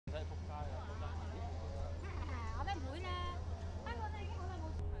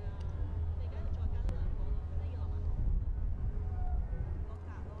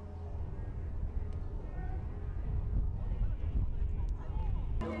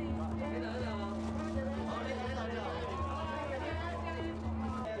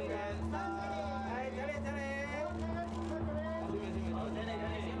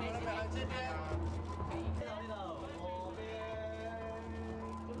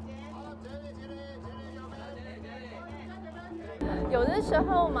有的时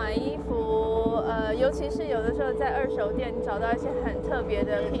候买衣服，尤其是有的时候在二手店找到一些很特别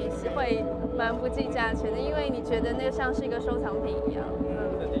的 piece， 会蛮不计价钱的，因为你觉得那像是一个收藏品一样。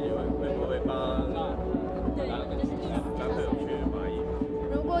那你会不会帮男朋友去买衣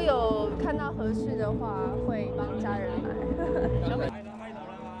服？如果有看到合适的话，会帮家人买。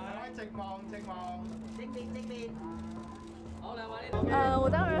我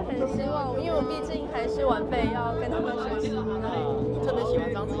当然很希望，因为我毕竟还是晚辈，要跟他们学习。特别喜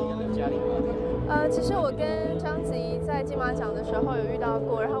欢章子怡跟嘉玲吗？其实我跟章子怡在金马奖的时候有遇到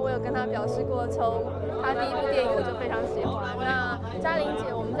过，然后我有跟她表示过，从她第一部电影我就非常喜欢。那嘉玲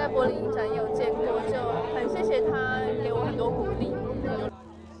姐我们在柏林影展也有见过，就很谢谢她给我很多鼓励。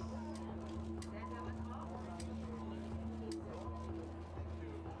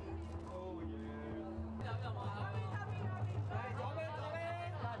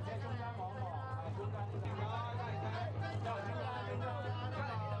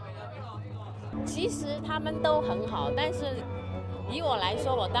其实他们都很好，但是以我来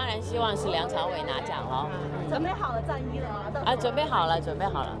说，我当然希望是梁朝伟拿奖哦。準備好了戰衣了嗎？啊，準備好了，準備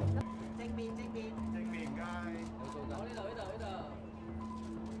好了。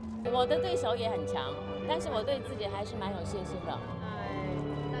我的對手也很強，但是我對自己還是蠻有信心的。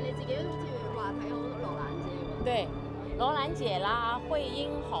但你自己好似話睇好羅蘭姐喎。對，羅蘭姐啦、惠英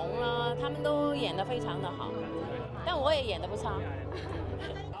紅啦，他們都演得非常的好，但我也演得不差。